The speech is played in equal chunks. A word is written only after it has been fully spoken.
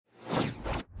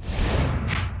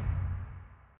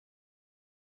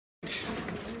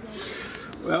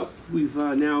right. Well, we've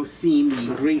now seen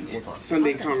the great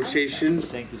Sunday conversation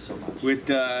Thank you so much. with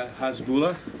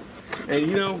Hasbullah. And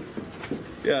you know,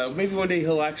 maybe one day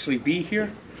he'll actually be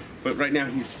here, but right now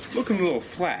he's looking a little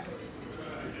flat.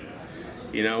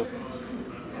 You know?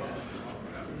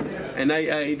 And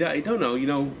I don't know, you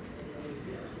know,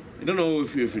 I don't know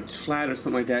if it's flat or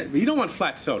something like that, but you don't want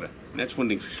flat soda. That's one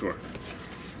thing for sure.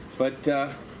 But,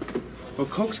 well,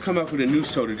 Coke's come up with a new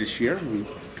soda this year. And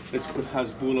let's put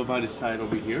Hasbullah by the side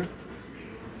over here.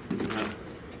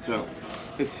 So,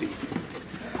 let's see.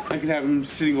 I could have him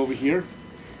sitting over here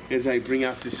as I bring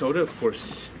out the soda, of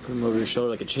course. Put him over your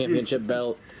shoulder like a championship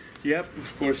belt. Yep,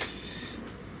 of course.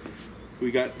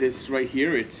 We got this right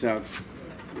here. It's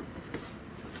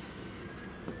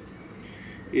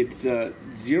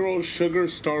zero sugar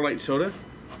Starlight soda.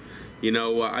 You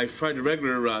know, I've tried the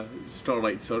regular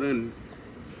Starlight soda and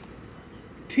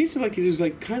it tasted like it was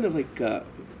like kind of like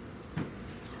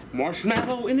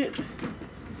marshmallow in it.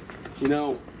 You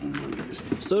know.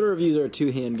 Soda reviews are a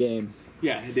two-hand game.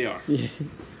 Yeah, they are. Yeah.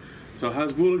 So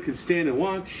Hasbullah can stand and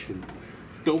watch and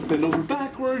don't bend over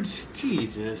backwards.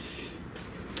 Jesus.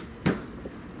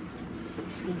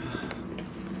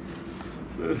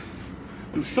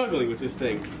 I'm struggling with this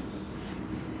thing.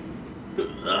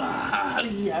 How do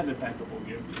you have it back up over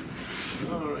here?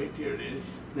 Alright, here it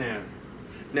is.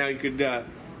 Now you could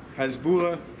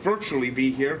Hasbullah virtually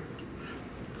be here.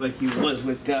 Like he was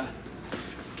with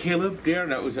Caleb there.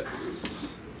 That was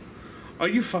Are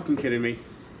you fucking kidding me?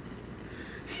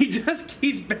 He just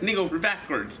keeps bending over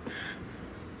backwards.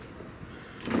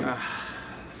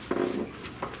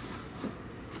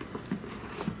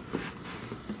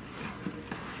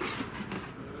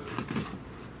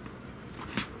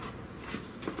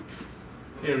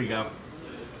 There we go.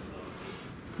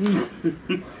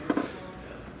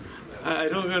 I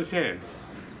don't understand.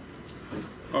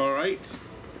 Alright.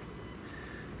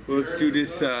 Well, let's do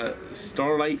this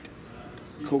Starlight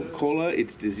Coca-Cola.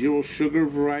 It's the zero sugar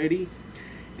variety.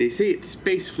 They say it's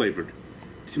space flavored.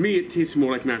 To me, it tastes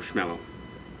more like marshmallow.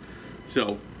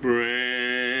 So,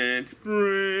 Brent,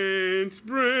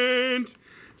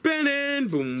 Brennan,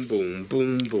 boom, boom,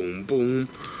 boom, boom, boom,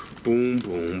 boom,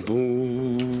 boom,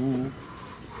 boom.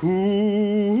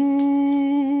 Ooh,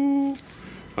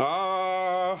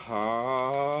 ah, ah,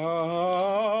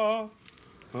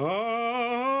 ah.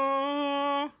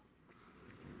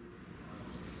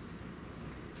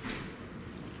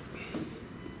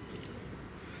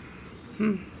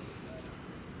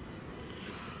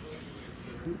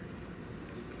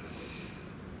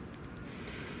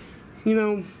 You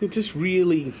know, it just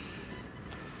really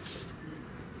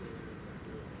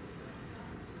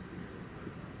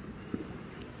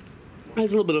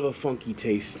has a little bit of a funky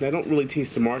taste. And I don't really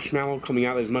taste the marshmallow coming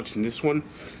out as much in this one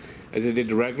as I did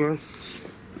the regular.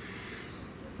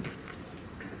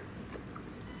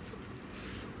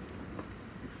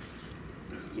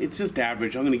 It's just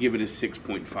average. I'm going to give it a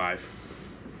 6.5.